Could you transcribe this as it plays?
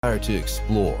desire to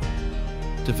explore,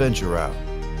 to venture out,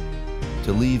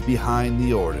 to leave behind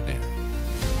the ordinary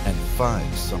and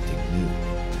find something new.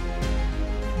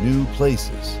 New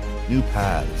places, new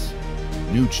paths,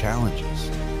 new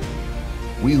challenges.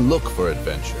 We look for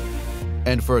adventure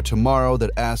and for a tomorrow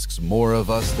that asks more of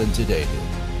us than today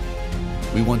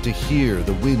did. We want to hear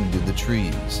the wind in the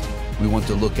trees. We want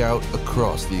to look out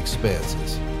across the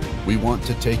expanses. We want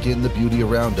to take in the beauty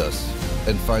around us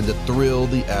and find the thrill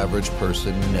the average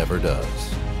person never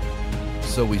does.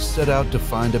 So we set out to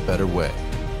find a better way.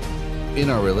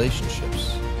 In our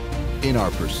relationships, in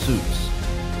our pursuits,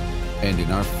 and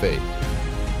in our faith.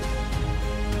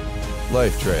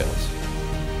 Life Trails.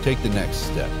 Take the next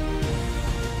step.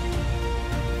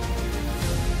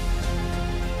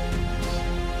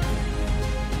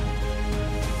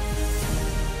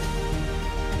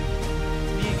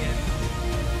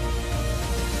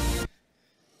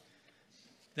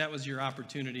 That was your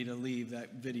opportunity to leave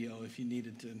that video if you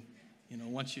needed to. You know,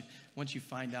 once you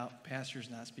find out pastor's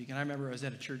not speaking. I remember I was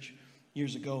at a church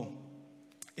years ago,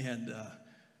 and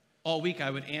all week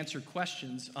I would answer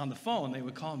questions on the phone. They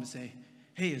would call me and say,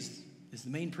 "Hey, is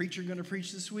the main preacher going to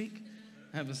preach this week?"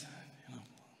 I was,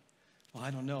 well,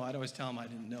 I don't know. I'd always tell them I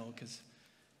didn't know because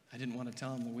I didn't want to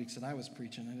tell them the weeks that I was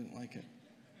preaching. I didn't like it.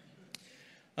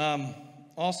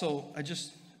 Also,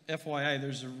 FYI,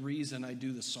 there's a reason I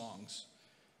do the songs.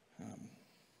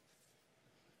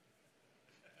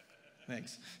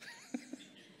 Thanks.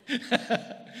 Yep,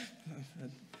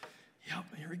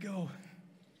 here we go.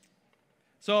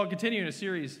 So I'll continue in a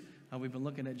series. We've been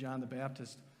looking at John the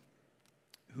Baptist,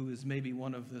 who is maybe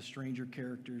one of the stranger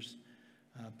characters,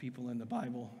 people in the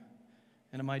Bible.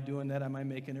 And am I doing that? Am I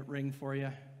making it ring for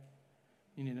you?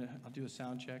 I'll do a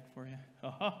sound check for you.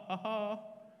 Ha ha ha ha.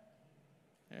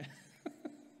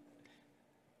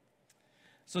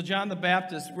 So John the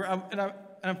Baptist,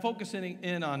 I'm focusing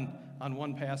in on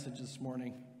one passage this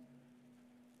morning.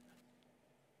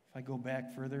 If I go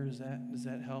back further, does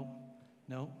that help?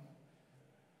 No?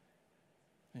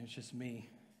 Maybe it's just me.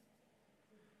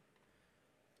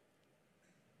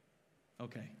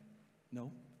 Okay.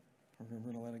 No? We're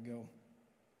going to let it go.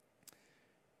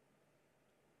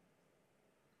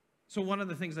 So one of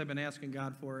the things I've been asking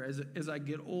God for as I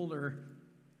get older,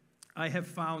 I have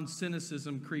found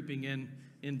cynicism creeping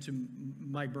into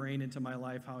my brain, into my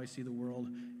life, how I see the world,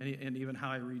 and even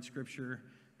how I read Scripture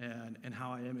and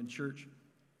how I am in church.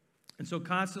 And so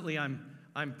constantly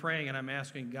I'm praying and I'm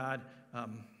asking God,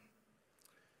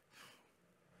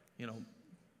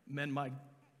 mend my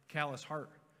callous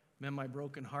heart, mend my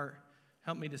broken heart.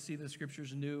 Help me to see the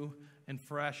Scriptures new and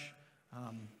fresh.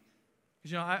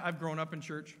 Because I've grown up in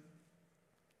church.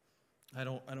 I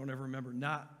don't ever remember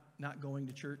not going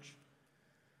to church.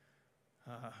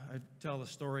 I tell the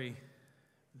story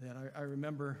that I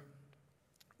remember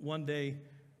one day,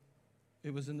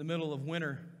 it was in the middle of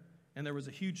winter, and there was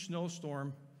a huge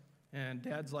snowstorm, and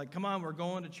Dad's like, "Come on, we're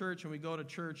going to church," and we go to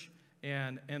church,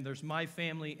 and there's my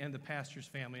family and the pastor's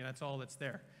family, and that's all that's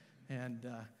there. And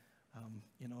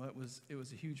it was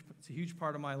a huge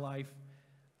part of my life,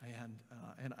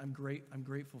 and I'm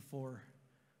grateful for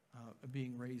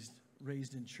being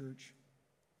raised in church.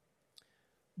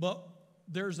 But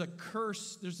there's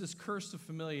this curse of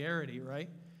familiarity, right?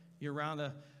 You're around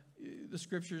the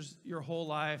Scriptures your whole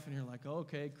life, and you're like,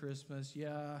 okay, Christmas,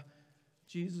 yeah,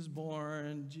 Jesus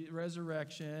born,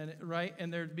 resurrection, right?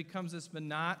 And there becomes this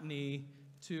monotony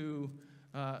to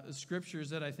the Scriptures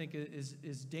that I think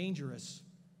is dangerous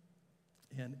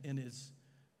and is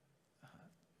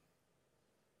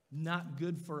not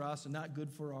good for us and not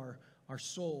good for our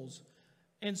souls.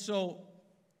 And so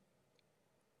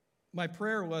my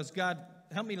prayer was, God,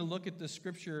 help me to look at the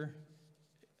Scripture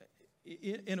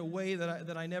in a way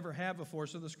that I never have before.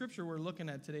 So the Scripture we're looking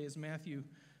at today is Matthew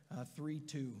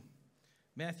 3:2.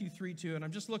 Matthew 3:2, and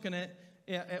I'm just looking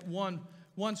at one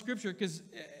Scripture because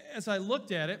as I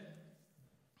looked at it,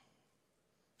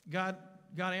 God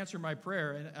answered my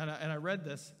prayer, and I read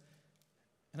this,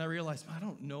 and I realized, I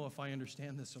don't know if I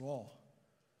understand this at all.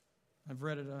 I've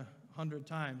read it 100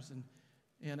 times,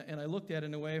 and I looked at it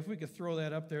in a way, if we could throw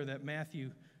that up there, that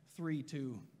Matthew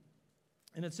 3:2.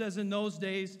 And it says, in those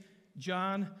days,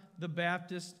 John the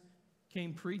Baptist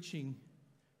came preaching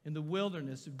in the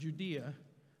wilderness of Judea,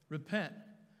 repent,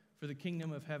 for the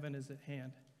kingdom of heaven is at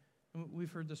hand. And we've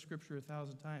heard the Scripture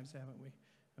 1,000 times, haven't we?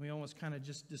 And we almost kind of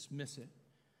just dismiss it.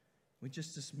 We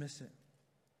just dismiss it.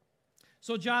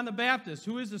 So John the Baptist,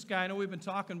 who is this guy? I know we've been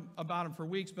talking about him for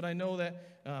weeks, but I know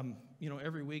that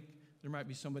every week there might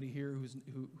be somebody here who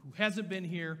hasn't been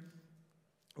here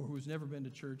or who's never been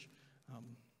to church. A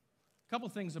couple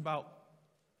things about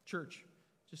church,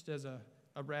 just as a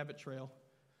rabbit trail.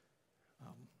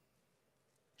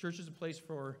 Church is a place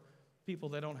for people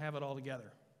that don't have it all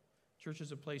together. Church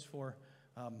is a place for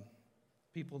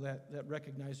people that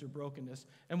recognize their brokenness.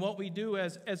 And what we do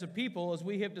as a people is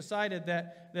we have decided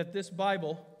that this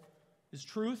Bible is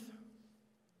truth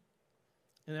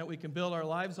and that we can build our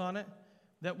lives on it,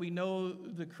 that we know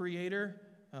the Creator,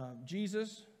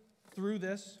 Jesus, through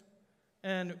this,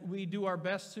 and we do our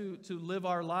best to live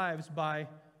our lives by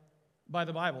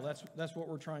the Bible. That's what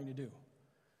we're trying to do.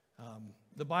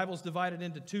 The Bible's divided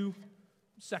into two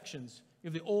sections. You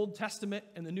have the Old Testament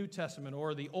and the New Testament,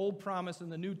 or the Old Promise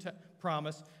and the New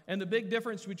Promise. And the big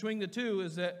difference between the two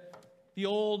is that the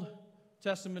Old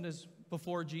Testament is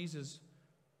before Jesus,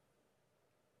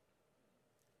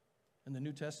 and the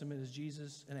New Testament is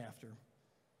Jesus and after.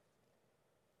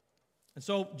 And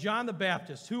so John the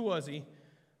Baptist, who was he?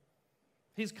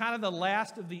 He's kind of the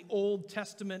last of the Old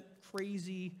Testament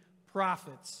crazy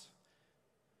prophets.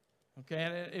 Okay,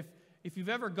 and if you've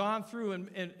ever gone through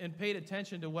and paid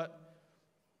attention to what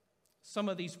some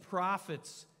of these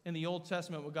prophets in the Old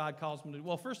Testament, what God calls them to do.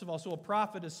 Well, first of all, so a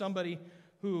prophet is somebody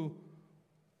who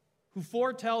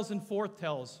foretells and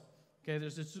forthtells. Okay,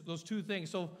 there's those two things.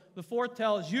 So the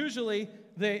foretell is usually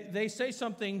they say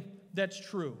something that's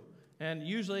true. And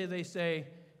usually they say,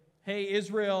 hey,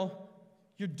 Israel,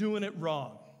 you're doing it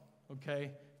wrong.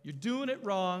 Okay? You're doing it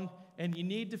wrong, and you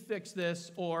need to fix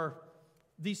this, or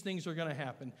these things are going to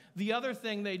happen. The other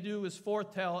thing they do is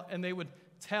foretell, and they would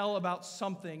tell about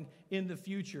something in the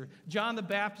future. John the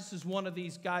Baptist is one of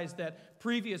these guys that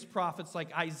previous prophets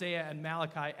like Isaiah and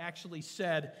Malachi actually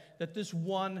said that this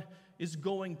one is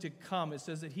going to come. It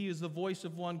says that he is the voice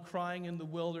of one crying in the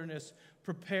wilderness,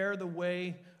 prepare the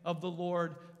way of the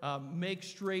Lord, make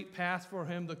straight paths for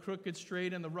him, the crooked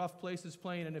straight and the rough places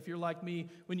plain. And if you're like me,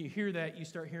 when you hear that, you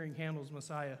start hearing Handel's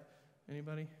Messiah.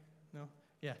 Anybody? No?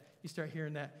 Yeah, you start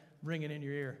hearing that ringing in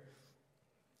your ear,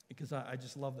 because I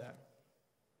just love that.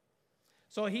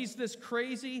 So he's this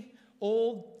crazy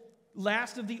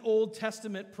last of the Old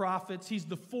Testament prophets. He's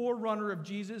the forerunner of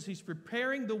Jesus. He's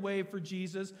preparing the way for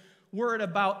Jesus. We're at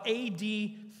about AD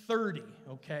 30,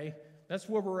 okay? That's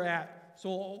where we're at. So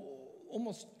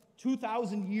almost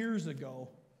 2,000 years ago.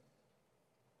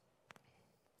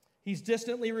 He's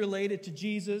distantly related to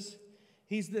Jesus.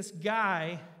 He's this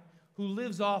guy who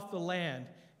lives off the land.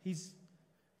 He's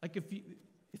like,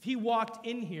 if he walked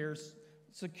in here,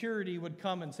 security would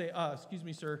come and say, excuse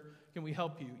me, sir, can we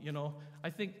help you? You know, I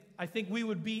think we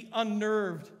would be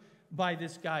unnerved by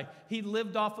this guy. He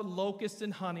lived off of locusts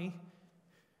and honey,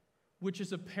 which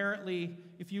is apparently,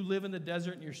 if you live in the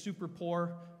desert and you're super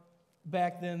poor,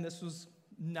 back then this was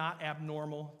not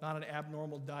abnormal, not an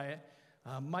abnormal diet.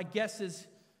 My guess is,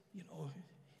 you know,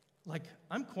 like,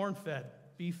 I'm corn-fed,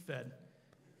 beef-fed.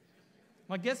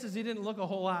 My guess is he didn't look a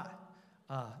whole lot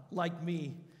like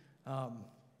me.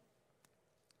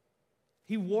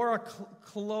 He wore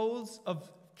clothes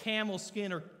of camel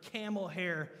skin or camel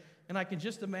hair, and I can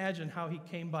just imagine how he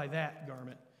came by that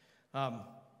garment.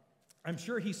 I'm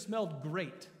sure he smelled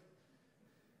great.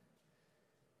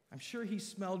 I'm sure he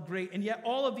smelled great, and yet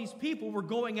all of these people were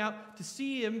going out to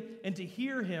see him and to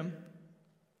hear him.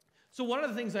 So one of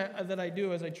the things that I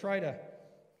do is I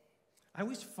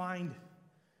always find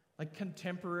like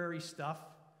contemporary stuff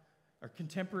or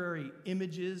contemporary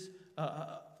images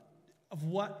of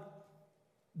what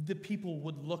the people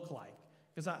would look like,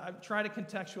 because I try to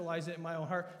contextualize it in my own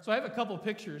heart. So I have a couple of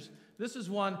pictures. This is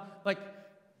one, like,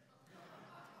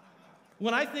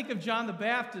 when I think of John the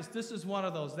Baptist, this is one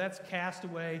of those. That's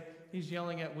Castaway. He's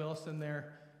yelling at Wilson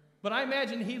there. But I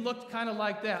imagine he looked kind of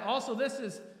like that. Also,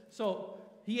 so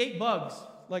he ate bugs,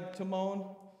 like Timon,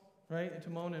 right?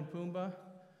 Timon and Pumbaa.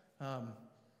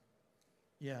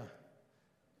 Yeah.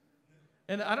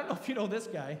 And I don't know if you know this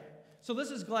guy. So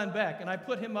this is Glenn Beck, and I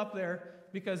put him up there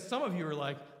because some of you are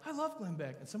like, I love Glenn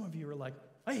Beck, and some of you are like,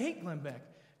 I hate Glenn Beck.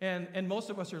 And most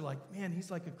of us are like, man,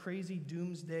 he's like a crazy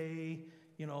doomsday,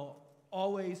 you know,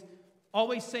 always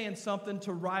saying something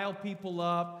to rile people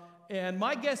up. And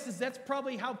my guess is that's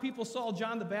probably how people saw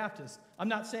John the Baptist. I'm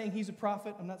not saying he's a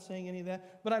prophet. I'm not saying any of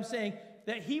that. But I'm saying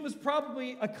that he was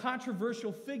probably a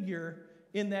controversial figure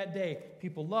in that day.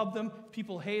 People loved him.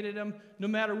 People hated him. No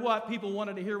matter what, people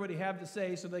wanted to hear what he had to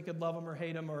say so they could love him or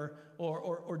hate him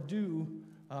or do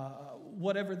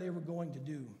whatever they were going to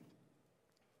do.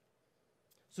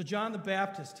 So John the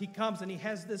Baptist, he comes and he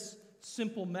has this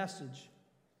simple message.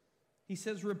 He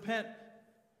says, repent,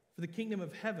 for the kingdom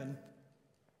of heaven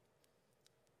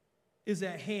is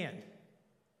at hand.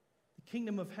 The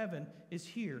kingdom of heaven is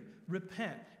here.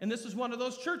 Repent. And this is one of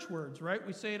those church words, right?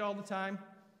 We say it all the time.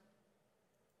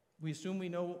 We assume we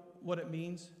know what it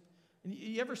means. And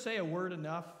you ever say a word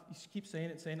enough, you keep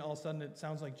saying it, all of a sudden it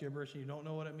sounds like gibberish and you don't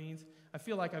know what it means? I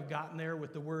feel like I've gotten there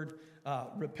with the word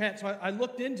repent. So I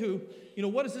looked into,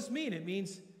 what does this mean? It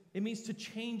means to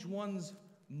change one's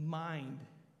mind.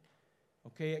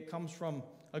 Okay, it comes from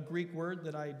a Greek word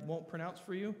that I won't pronounce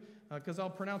for you because I'll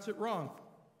pronounce it wrong.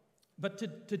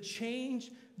 But to change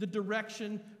the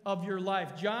direction of your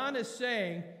life. John is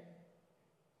saying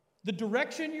the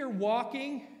direction you're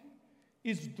walking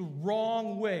is the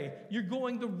wrong way. You're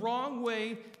going the wrong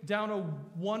way down a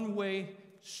one-way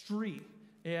street.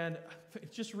 And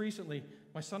just recently,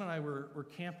 my son and I were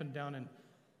camping down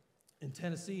in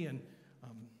Tennessee, and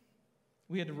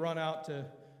we had to run out to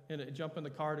jump in the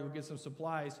car to get some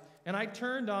supplies. And I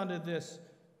turned onto this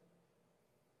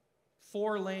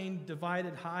 4-lane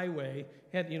divided highway.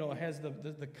 It has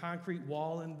the concrete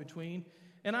wall in between.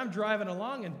 And I'm driving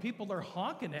along, and people are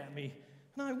honking at me.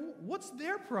 And what's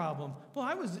their problem? Well,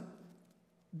 I was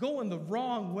going the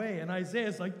wrong way. And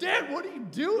Isaiah's like, Dad, what are you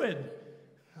doing?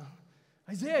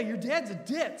 Isaiah, your dad's a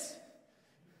ditz.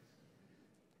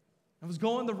 I was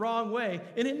going the wrong way.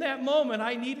 And in that moment,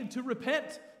 I needed to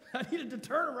repent. I needed to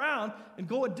turn around and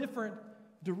go a different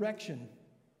direction.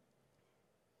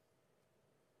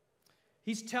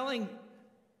 He's telling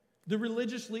the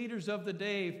religious leaders of the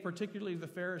day, particularly the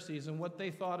Pharisees, and what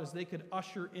they thought is they could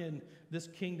usher in this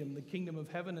kingdom, the kingdom of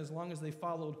heaven, as long as they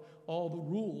followed all the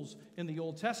rules in the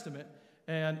Old Testament.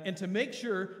 And to make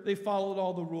sure they followed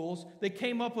all the rules, they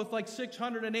came up with like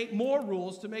 608 more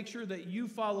rules to make sure that you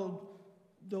followed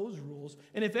those rules.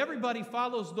 And if everybody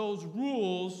follows those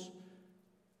rules,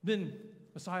 then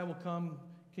Messiah will come,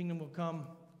 kingdom will come.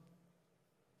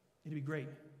 It'd be great.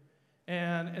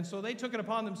 And so they took it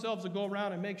upon themselves to go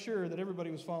around and make sure that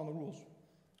everybody was following the rules,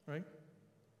 right?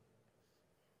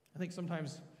 I think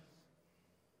sometimes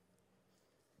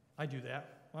I do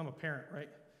that. Well, I'm a parent, right?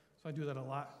 So I do that a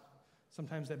lot.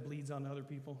 Sometimes that bleeds on other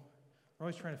people. We're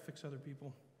always trying to fix other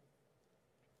people.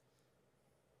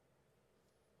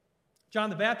 John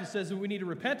the Baptist says that we need to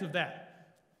repent of that.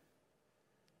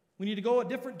 We need to go a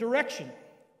different direction.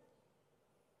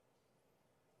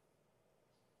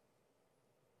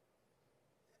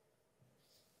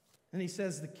 And he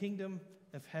says the kingdom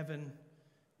of heaven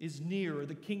is near, or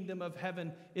the kingdom of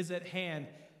heaven is at hand.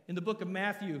 In the book of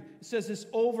Matthew, it says this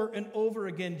over and over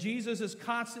again. Jesus is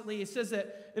constantly, it says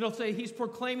that, it'll say he's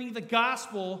proclaiming the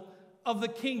gospel of the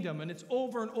kingdom. And it's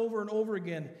over and over and over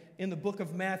again in the book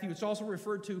of Matthew. It's also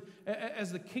referred to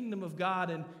as the kingdom of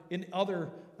God in other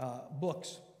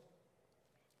books.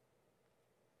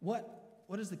 What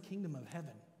is the kingdom of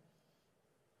heaven?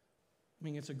 I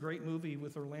mean, it's a great movie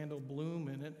with Orlando Bloom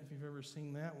in it, if you've ever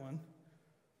seen that one.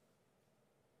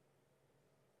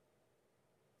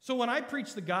 So when I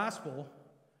preach the gospel,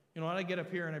 when I get up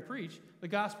here and I preach, the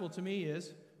gospel to me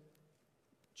is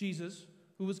Jesus,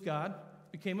 who was God,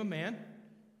 became a man.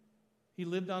 He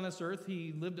lived on this earth.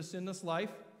 He lived a sinless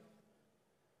life.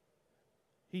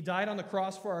 He died on the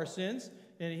cross for our sins,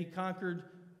 and he conquered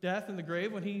death and the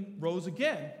grave when he rose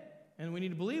again. And we need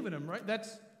to believe in him, right?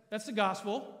 That's the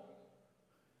gospel.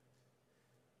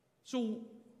 So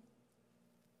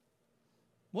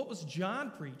what was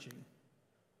John preaching?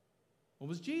 What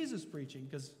was Jesus preaching?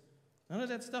 Because none of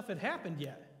that stuff had happened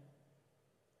yet.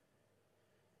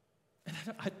 And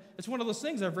it's one of those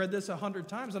things, I've read this 100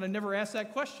 times, and I never asked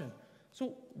that question.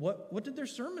 So what did their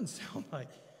sermons sound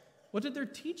like? What did their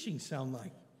teaching sound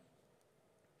like?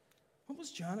 What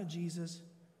was John and Jesus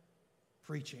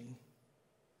preaching?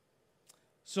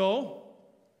 So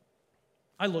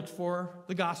I looked for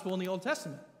the gospel in the Old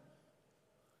Testament.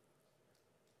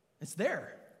 It's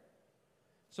there.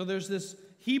 So there's this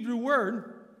Hebrew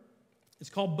word. It's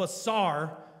called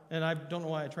basar. And I don't know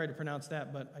why I tried to pronounce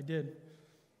that, but I did.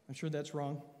 I'm sure that's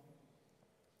wrong.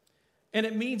 And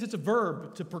it means, it's a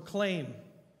verb, to proclaim,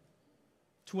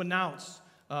 to announce.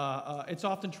 It's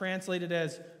often translated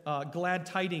as glad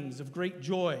tidings of great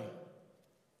joy.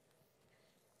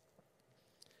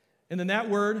 And then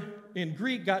that word in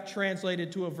Greek got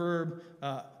translated to a verb,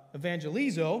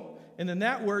 evangelizo. And then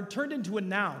that word turned into a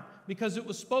noun, because it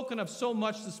was spoken of so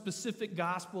much, the specific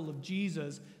gospel of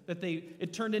Jesus, that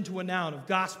it turned into a noun of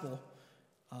gospel.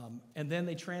 And then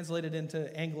they translated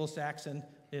into Anglo-Saxon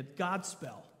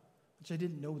Godspell, which I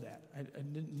didn't know that. I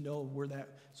didn't know where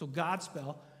that. So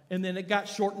Godspell, and then it got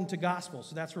shortened to gospel.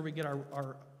 So that's where we get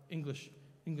our English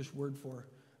word for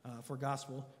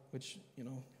gospel, which,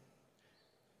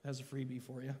 has a freebie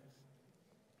for you.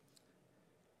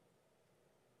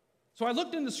 So I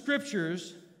looked in the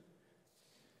scriptures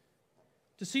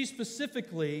to see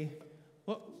specifically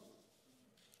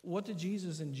what did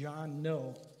Jesus and John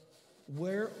know?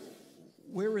 Where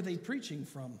were they preaching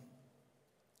from?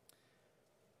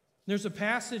 There's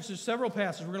several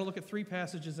passages. We're going to look at 3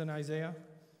 passages in Isaiah.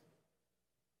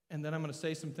 And then I'm going to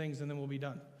say some things, and then we'll be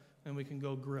done. And we can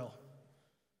go grill.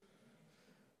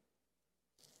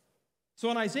 So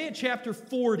in Isaiah chapter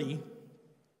 40,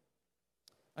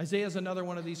 Isaiah is another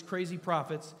one of these crazy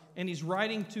prophets, and he's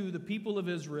writing to the people of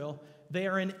Israel. They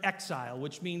are in exile,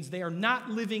 which means they are not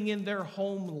living in their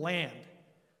homeland.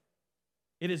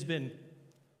 It has been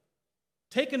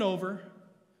taken over.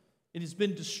 It has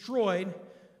been destroyed.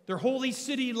 Their holy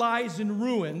city lies in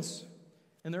ruins,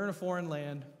 and they're in a foreign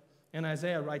land. And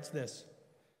Isaiah writes this.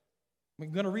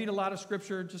 I'm going to read a lot of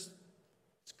scripture. It's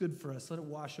good for us. Let it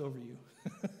wash over you.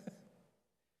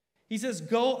 He says,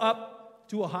 "Go up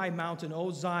to a high mountain,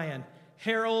 O Zion,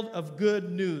 herald of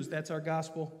good news." That's our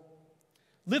gospel.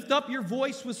 "Lift up your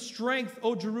voice with strength,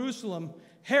 O Jerusalem,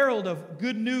 herald of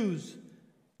good news.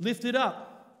 Lift it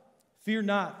up. Fear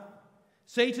not.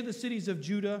 Say to the cities of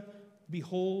Judah,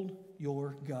 behold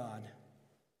your God.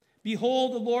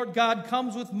 Behold, the Lord God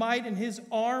comes with might, and his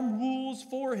arm rules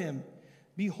for him.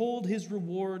 Behold, his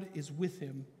reward is with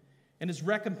him, and his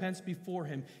recompense before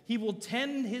him. He will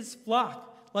tend his flock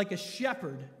like a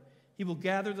shepherd. He will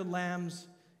gather the lambs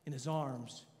in his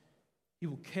arms. He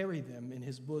will carry them in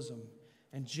his bosom,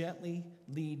 and gently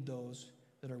lead those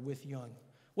that are with young."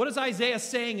 What is Isaiah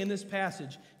saying in this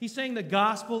passage? He's saying the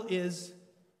gospel is,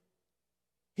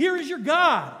 here is your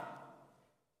God.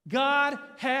 God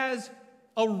has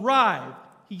arrived.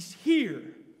 He's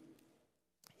here.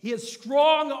 He has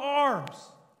strong arms.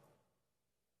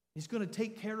 He's going to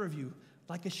take care of you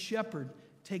like a shepherd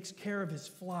takes care of his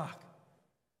flock.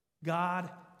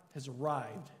 God has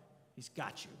arrived. He's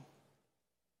got you.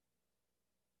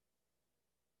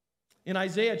 In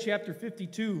Isaiah chapter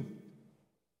 52,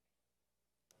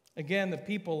 again, the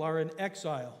people are in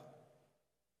exile.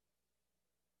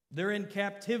 They're in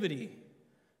captivity.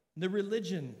 The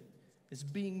religion is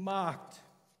being mocked.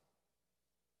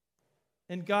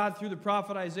 And God, through the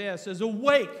prophet Isaiah, says,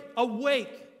 "Awake,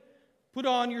 awake, put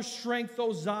on your strength,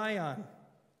 O Zion.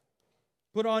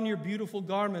 Put on your beautiful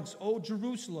garments, O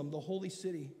Jerusalem, the holy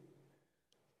city.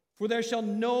 For there shall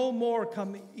no more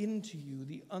come into you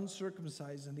the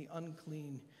uncircumcised and the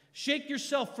unclean. Shake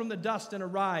yourself from the dust and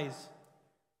arise.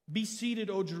 Be seated,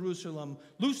 O Jerusalem.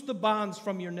 Loose the bonds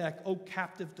from your neck, O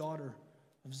captive daughter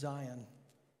of Zion.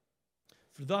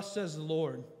 For thus says the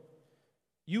Lord,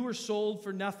 you were sold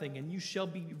for nothing, and you shall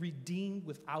be redeemed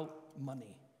without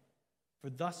money. For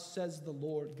thus says the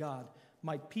Lord God,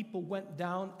 my people went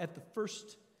down at the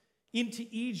first into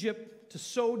Egypt to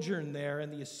sojourn there,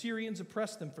 and the Assyrians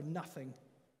oppressed them for nothing.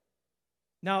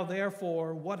 Now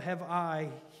therefore, what have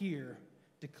I here,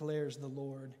 declares the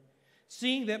Lord?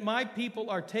 Seeing that my people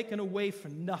are taken away for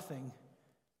nothing,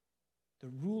 the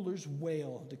rulers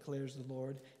wail, declares the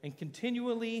Lord, and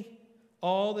continually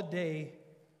all the day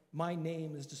my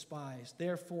name is despised.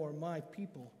 Therefore my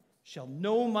people shall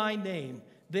know my name.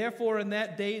 Therefore in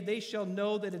that day they shall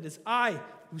know that it is I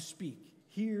who speak.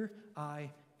 Here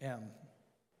I am.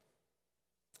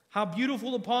 How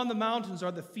beautiful upon the mountains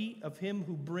are the feet of him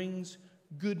who brings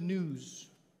good news,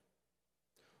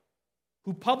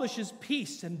 who publishes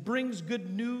peace and brings good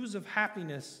news of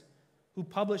happiness, who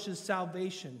publishes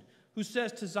salvation, who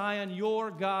says to Zion,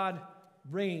 your God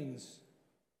reigns.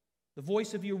 The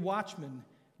voice of your watchmen,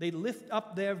 they lift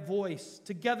up their voice.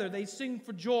 Together they sing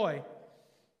for joy.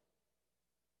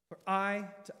 For eye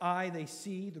to eye they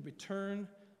see the return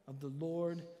of the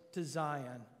Lord to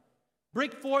Zion.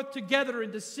 Break forth together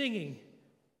into singing,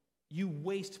 you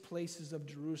waste places of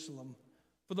Jerusalem.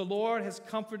 For the Lord has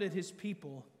comforted his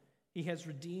people. He has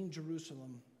redeemed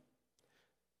Jerusalem.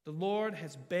 The Lord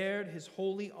has bared his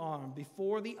holy arm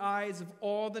before the eyes of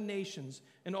all the nations,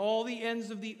 and all the ends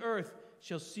of the earth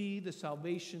shall see the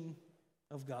salvation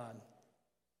of God.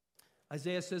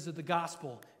 Isaiah says that the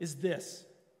gospel is this: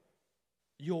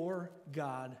 your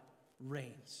God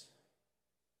reigns.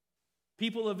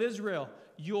 People of Israel,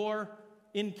 you're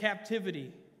in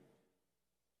captivity.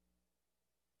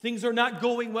 Things are not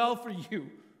going well for you.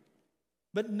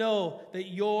 But know that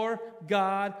your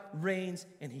God reigns,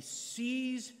 and he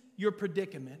sees your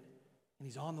predicament, and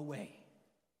he's on the way.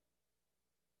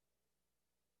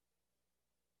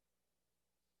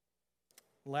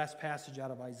 Last passage out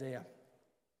of Isaiah.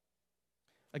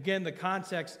 Again, the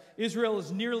context, Israel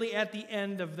is nearly at the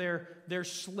end of their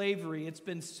slavery. It's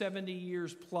been 70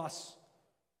 years plus.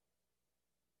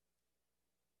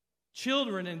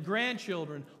 Children and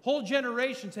grandchildren, whole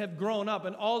generations have grown up,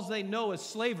 and all they know is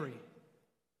slavery.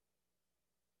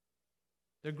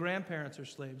 Their grandparents are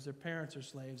slaves, their parents are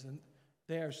slaves, and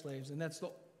they are slaves, and that's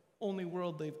the only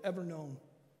world they've ever known.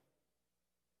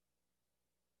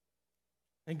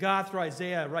 And God, through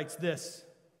Isaiah, writes this: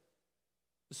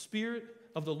 The Spirit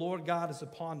of the Lord God is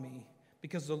upon me,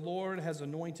 because the Lord has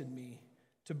anointed me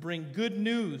to bring good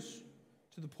news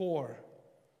to the poor.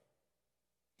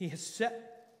 He has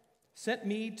sent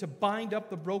me to bind up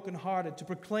the brokenhearted, to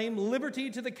proclaim liberty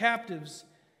to the captives,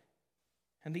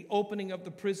 and the opening of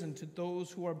the prison to those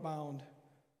who are bound,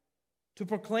 to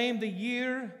proclaim the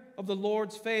year of the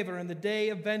Lord's favor and the day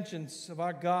of vengeance of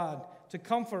our God, to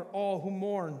comfort all who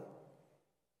mourn,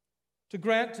 to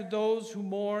grant to those who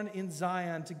mourn in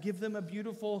Zion, to give them a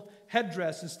beautiful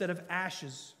headdress instead of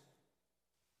ashes,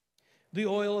 the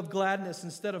oil of gladness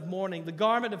instead of mourning, the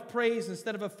garment of praise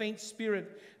instead of a faint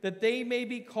spirit, that they may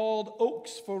be called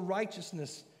oaks for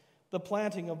righteousness, the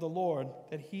planting of the Lord,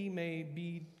 that he may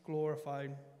be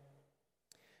glorified.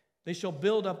 They shall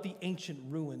build up the ancient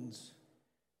ruins.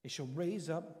 They shall raise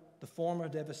up the former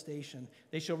devastation.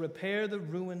 They shall repair the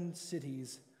ruined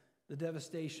cities, the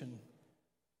devastation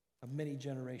of many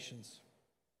generations.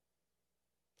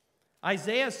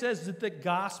 Isaiah says that the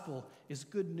gospel is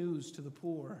good news to the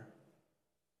poor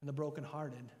and the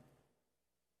brokenhearted.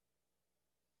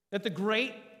 That the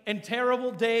great and terrible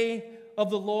day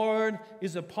of the Lord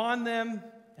is upon them,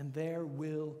 and there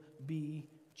will be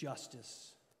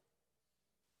justice.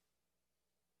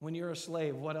 When you're a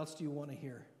slave, what else do you want to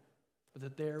hear? But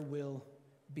that there will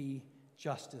be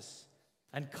justice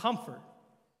and comfort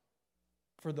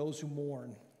for those who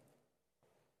mourn.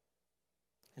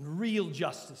 And real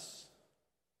justice,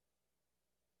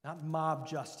 not mob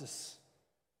justice.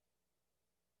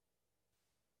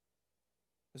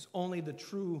 Because only the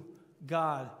true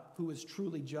God, who is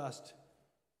truly just,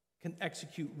 can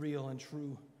execute real and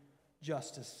true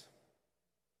justice.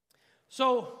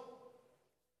 So,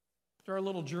 after our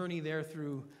little journey there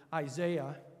through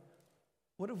Isaiah,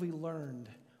 what have we learned?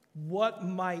 What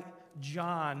might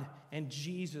John and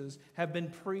Jesus have been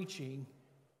preaching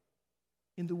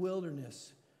in the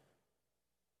wilderness?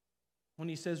 When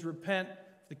he says, repent,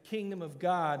 the kingdom of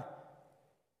God,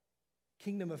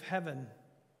 kingdom of heaven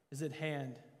is at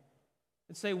hand.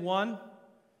 And say one,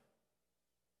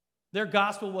 their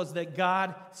gospel was that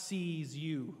God sees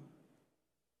you.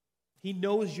 He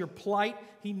knows your plight.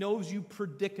 He knows your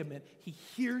predicament. He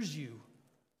hears you.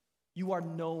 You are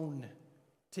known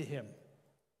to him.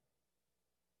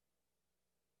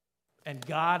 And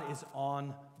God is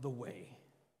on the way.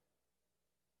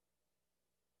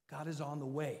 God is on the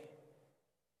way.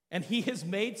 And he has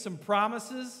made some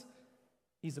promises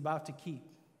he's about to keep.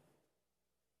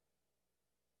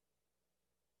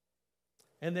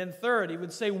 And then third, he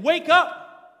would say, wake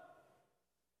up.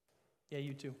 Yeah,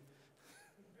 you too.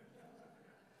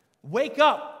 Wake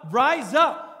up, rise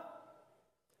up.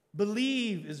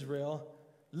 Believe, Israel.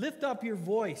 Lift up your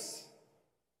voice.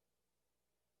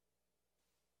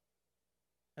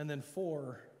 And then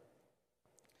four,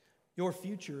 your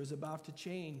future is about to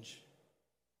change.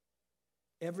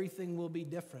 Everything will be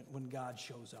different when God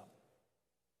shows up.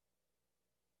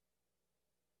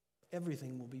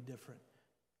 Everything will be different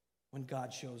when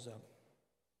God shows up.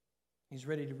 He's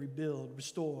ready to rebuild,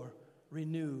 restore,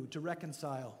 renew, to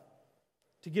reconcile,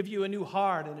 to give you a new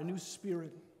heart and a new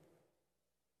spirit.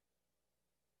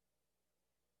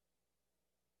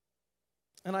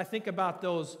 And I think about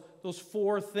those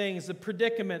four things: the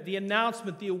predicament, the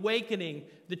announcement, the awakening,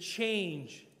 the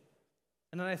change.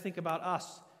 And then I think about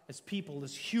us as people,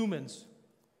 as humans.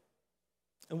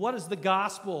 And what is the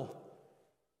gospel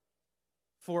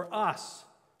for us?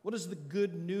 What is the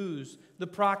good news, the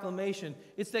proclamation?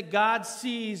 It's that God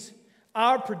sees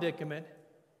our predicament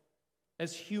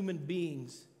as human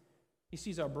beings. He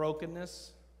sees our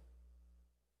brokenness.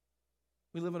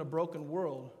 We live in a broken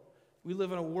world. We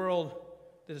live in a world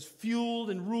that is fueled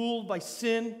and ruled by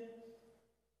sin.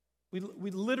 We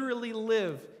literally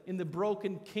live in the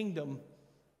broken kingdom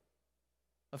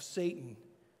of Satan,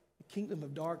 the kingdom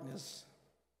of darkness.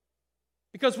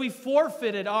 Because we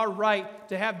forfeited our right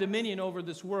to have dominion over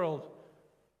this world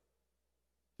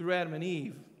through Adam and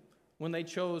Eve when they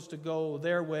chose to go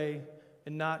their way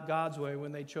and not God's way,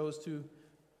 when they chose to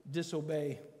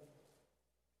disobey.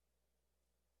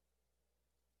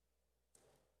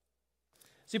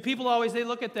 See, people always, they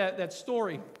look at that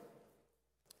story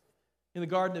in the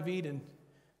Garden of Eden,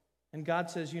 and God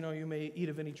says, you may eat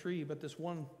of any tree, but this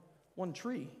one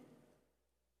tree,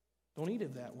 don't eat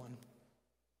of that one.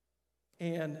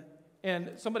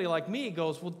 And somebody like me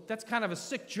goes, well, that's kind of a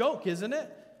sick joke, isn't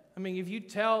it? I mean, if you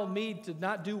tell me to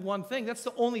not do one thing, that's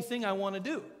the only thing I want to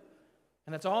do.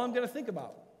 And that's all I'm going to think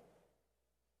about.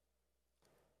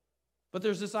 But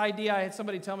there's this idea, I had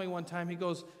somebody tell me one time, he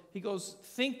goes,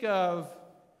 think of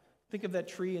that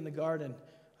tree in the garden.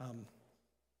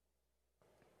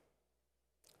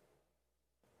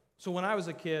 So when I was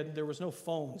a kid, there was no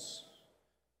phones.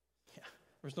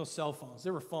 There was no cell phones.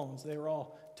 There were phones. They were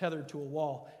all tethered to a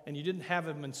wall, and you didn't have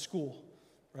them in school,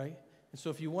 right? And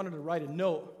so if you wanted to write a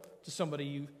note to somebody,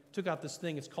 you took out this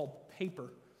thing. It's called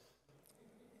paper,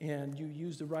 and you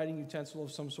used a writing utensil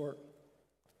of some sort.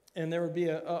 And there would be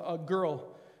a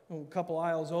girl a couple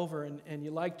aisles over, and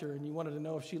you liked her, and you wanted to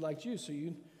know if she liked you, so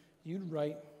you'd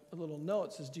write a little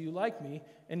note that says, "Do you like me?"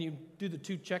 And you do the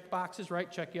 2 check boxes,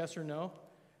 right? Check yes or no.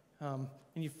 And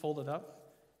you fold it up.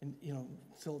 And,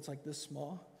 until it's like this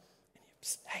small. And you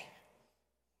psst, hey,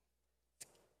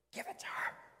 give it to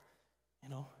her.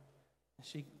 And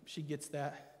she gets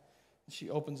that. And she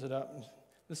opens it up. And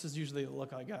this is usually the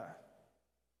look I got.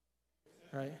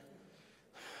 Right?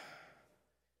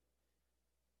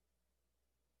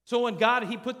 So when God,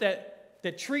 he put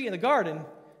that tree in the garden,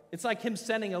 it's like him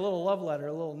sending a little love letter,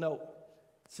 a little note.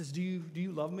 It says, do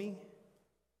you love me?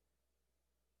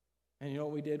 And you know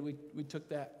what we did? We took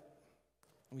that.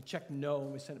 And we checked no,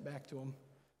 and we sent it back to him.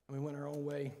 And we went our own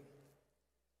way.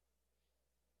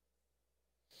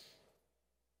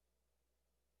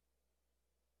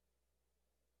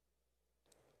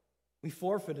 We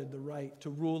forfeited the right to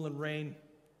rule and reign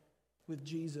with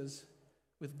Jesus,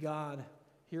 with God,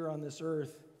 here on this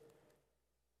earth.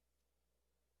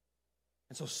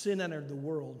 And so sin entered the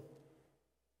world.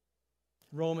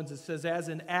 In Romans, it says, as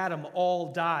in Adam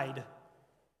all died.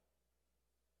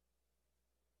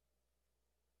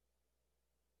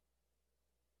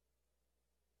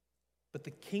 But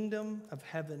the kingdom of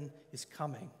heaven is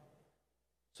coming.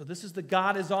 So this is the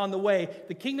God is on the way.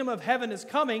 The kingdom of heaven is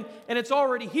coming, and it's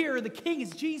already here. The king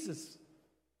is Jesus.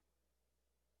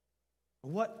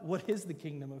 What is the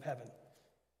kingdom of heaven?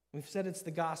 We've said it's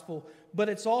the gospel, but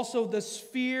it's also the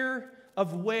sphere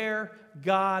of where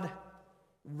God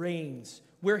reigns,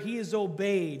 where he is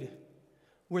obeyed,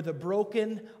 where the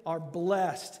broken are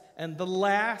blessed, and the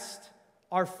last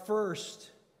are first.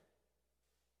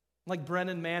 Like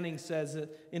Brennan Manning says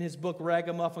in his book,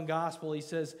 Ragamuffin Gospel, he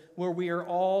says, where we are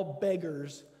all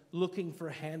beggars looking for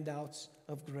handouts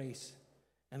of grace,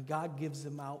 and God gives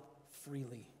them out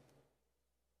freely.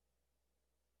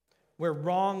 Where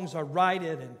wrongs are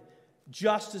righted and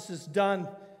justice is done,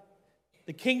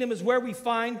 the kingdom is where we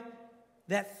find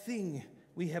that thing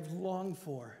we have longed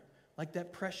for, like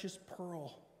that precious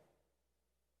pearl.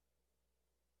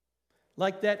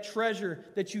 Like that treasure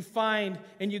that you find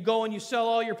and you go and you sell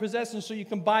all your possessions so you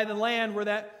can buy the land where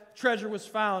that treasure was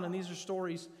found. And these are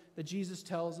stories that Jesus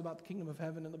tells about the kingdom of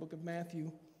heaven in the book of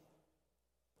Matthew.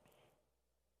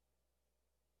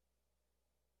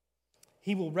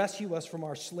 He will rescue us from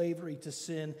our slavery to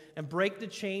sin and break the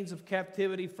chains of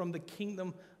captivity from the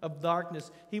kingdom of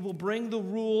darkness. He will bring the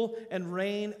rule and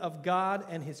reign of God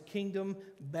and his kingdom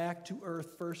back to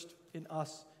earth, first in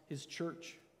us, his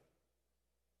church.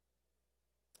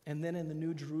 And then in the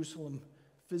New Jerusalem,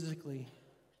 physically,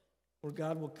 where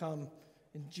God will come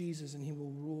in Jesus and he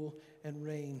will rule and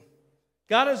reign.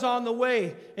 God is on the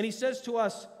way, and he says to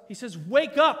us, he says,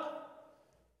 wake up,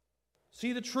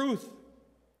 see the truth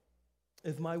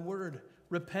of my word,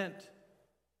 repent.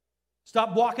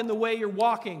 Stop walking the way you're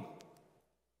walking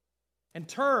and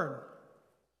turn.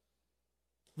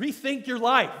 Rethink your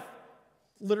life,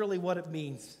 literally what it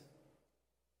means,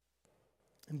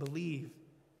 and believe.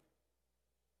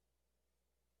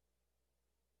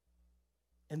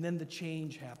 And then the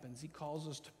change happens. He calls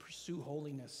us to pursue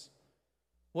holiness.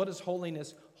 What is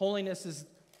holiness? Holiness is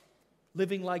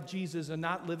living like Jesus and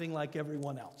not living like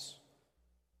everyone else.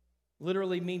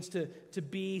 Literally means to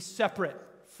be separate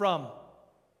from.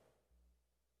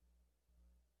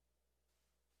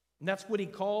 And that's what he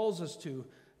calls us to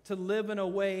live in a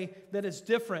way that is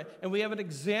different. And we have an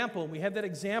example. We have that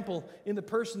example in the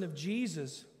person of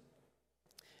Jesus.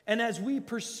 And as we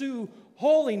pursue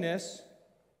holiness,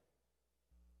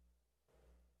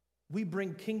 we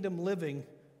bring kingdom living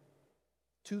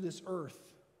to this earth.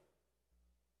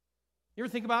 You ever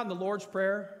think about in the Lord's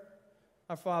Prayer?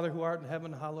 Our Father who art in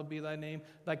heaven, hallowed be thy name.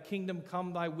 Thy kingdom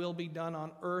come, thy will be done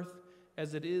on earth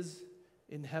as it is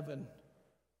in heaven.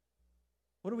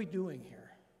 What are we doing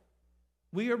here?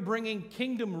 We are bringing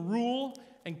kingdom rule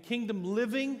and kingdom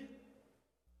living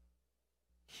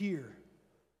here.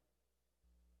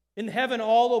 In heaven,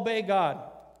 all obey God.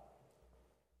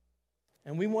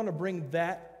 And we want to bring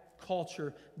that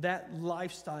culture, that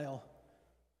lifestyle,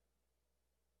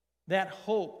 that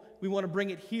hope, we want to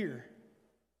bring it here.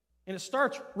 And it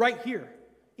starts right here,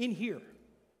 in here,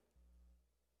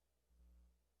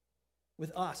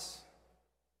 with us.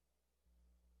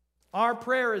 Our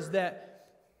prayer is that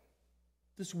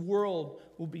this world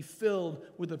will be filled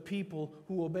with a people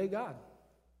who obey God.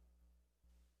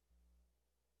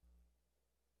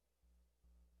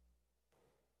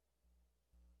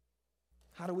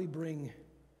 How do we bring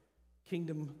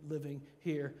kingdom living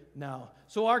here now?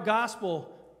 So our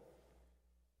gospel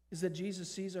is that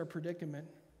Jesus sees our predicament.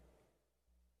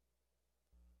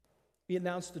 He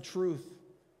announced the truth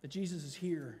that Jesus is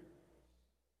here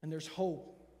and there's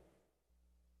hope.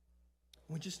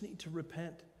 We just need to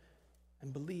repent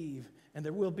and believe, and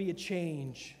there will be a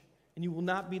change, and you will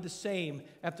not be the same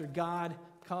after God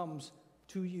comes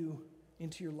to you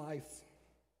into your life.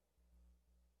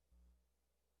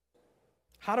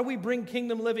 How do we bring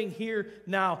kingdom living here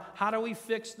now? How do we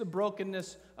fix the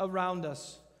brokenness around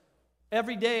us?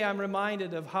 Every day I'm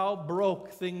reminded of how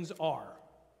broke things are.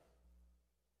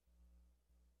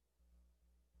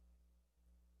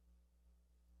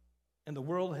 And the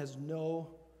world has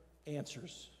no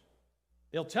answers.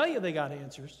 They'll tell you they got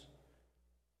answers,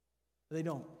 but they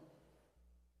don't.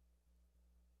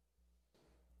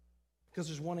 Because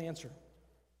there's one answer.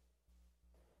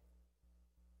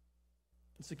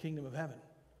 It's the kingdom of heaven.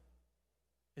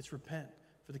 It's repent,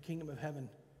 for the kingdom of heaven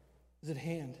is at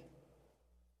hand.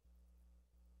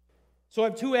 So I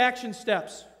have 2 action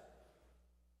steps.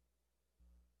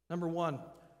 Number 1,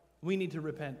 we need to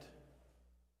repent.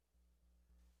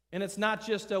 And it's not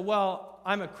just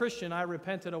I'm a Christian, I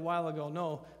repented a while ago.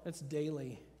 No, it's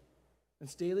daily.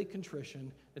 It's daily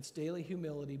contrition. It's daily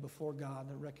humility before God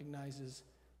that recognizes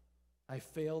I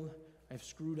failed, I've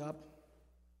screwed up.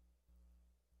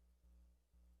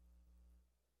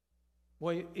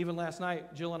 Boy, even last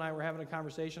night, Jill and I were having a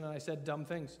conversation and I said dumb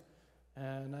things.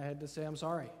 And I had to say I'm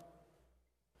sorry.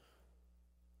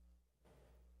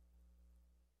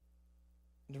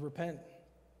 And to repent.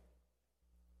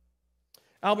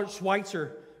 Albert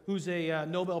Schweitzer, who's a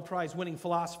Nobel Prize winning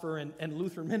philosopher and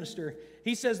Lutheran minister,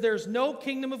 he says there's no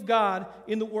kingdom of God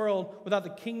in the world without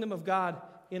the kingdom of God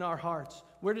in our hearts.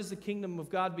 Where does the kingdom of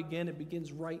God begin? It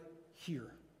begins right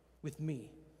here with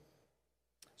me.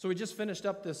 So we just finished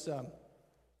up this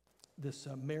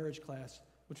marriage class,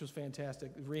 which was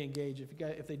fantastic. Re-engage.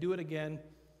 If they do it again,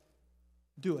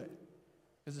 do it,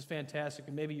 because it's fantastic.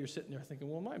 And maybe you're sitting there thinking,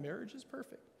 well, my marriage is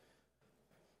perfect.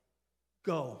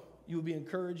 Go. You will be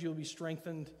encouraged. You'll be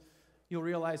strengthened. You'll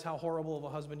realize how horrible of a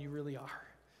husband you really are.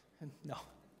 And no.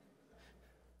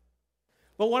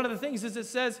 But one of the things is it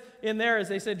says in there is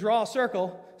they said, draw a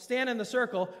circle, stand in the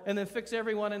circle, and then fix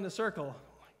everyone in the circle.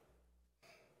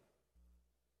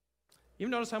 You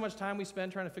ever notice how much time we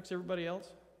spend trying to fix everybody else?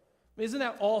 I mean, isn't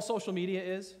that all social media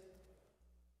is?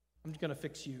 I'm just going to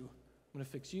fix you. I'm going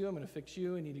to fix you. I'm going to fix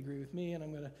you. You need to agree with me. And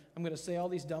I'm going to say all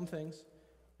these dumb things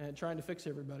and trying to fix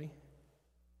everybody.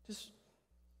 Just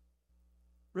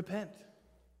repent.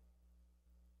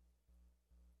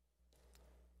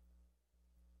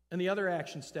 And the other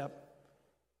action step,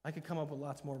 I could come up with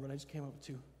lots more, but I just came up with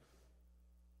 2.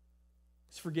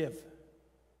 It's forgive.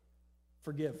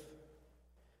 Forgive.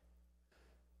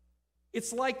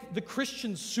 It's like the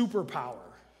Christian superpower.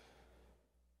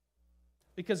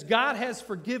 Because God has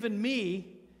forgiven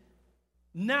me,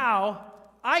 now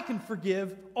I can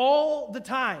forgive all the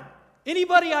time.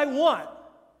 Anybody I want.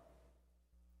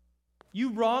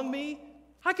 You wrong me,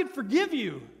 I can forgive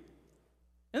you.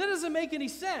 And that doesn't make any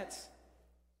sense.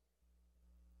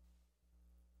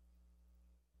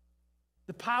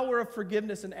 The power of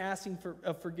forgiveness and asking for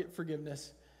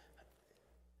forgiveness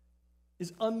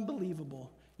is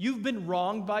unbelievable. You've been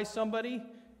wronged by somebody.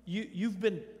 You've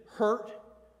been hurt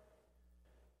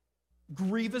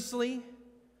grievously.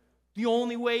 The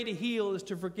only way to heal is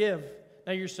to forgive.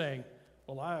 Now you're saying,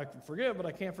 well, I can forgive, but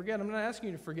I can't forget. I'm not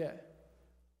asking you to forget.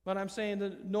 But I'm saying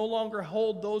that no longer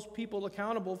hold those people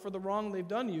accountable for the wrong they've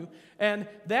done you. And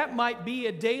that might be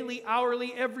a daily,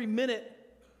 hourly, every minute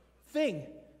thing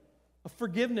of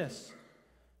forgiveness.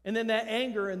 And then that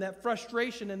anger and that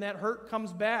frustration and that hurt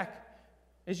comes back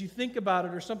as you think about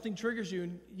it or something triggers you.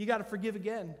 And you got to forgive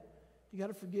again. You got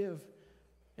to forgive.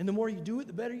 And the more you do it,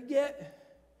 the better you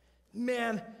get.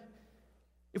 Man,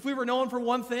 if we were known for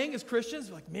one thing as Christians,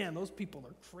 like, man, those people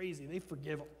are crazy. They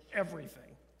forgive everything.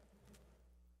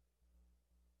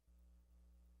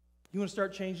 You want to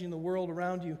start changing the world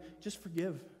around you, just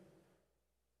forgive.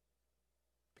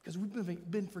 Because we've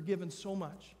been forgiven so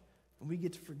much, and we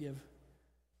get to forgive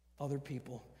other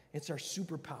people. It's our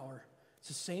superpower. It's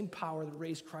the same power that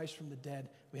raised Christ from the dead.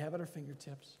 We have at our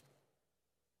fingertips.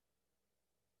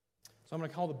 So I'm going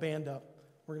to call the band up.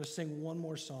 We're going to sing one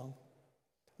more song.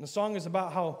 And the song is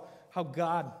about how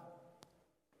God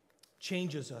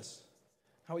changes us,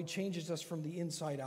 how He changes us from the inside out.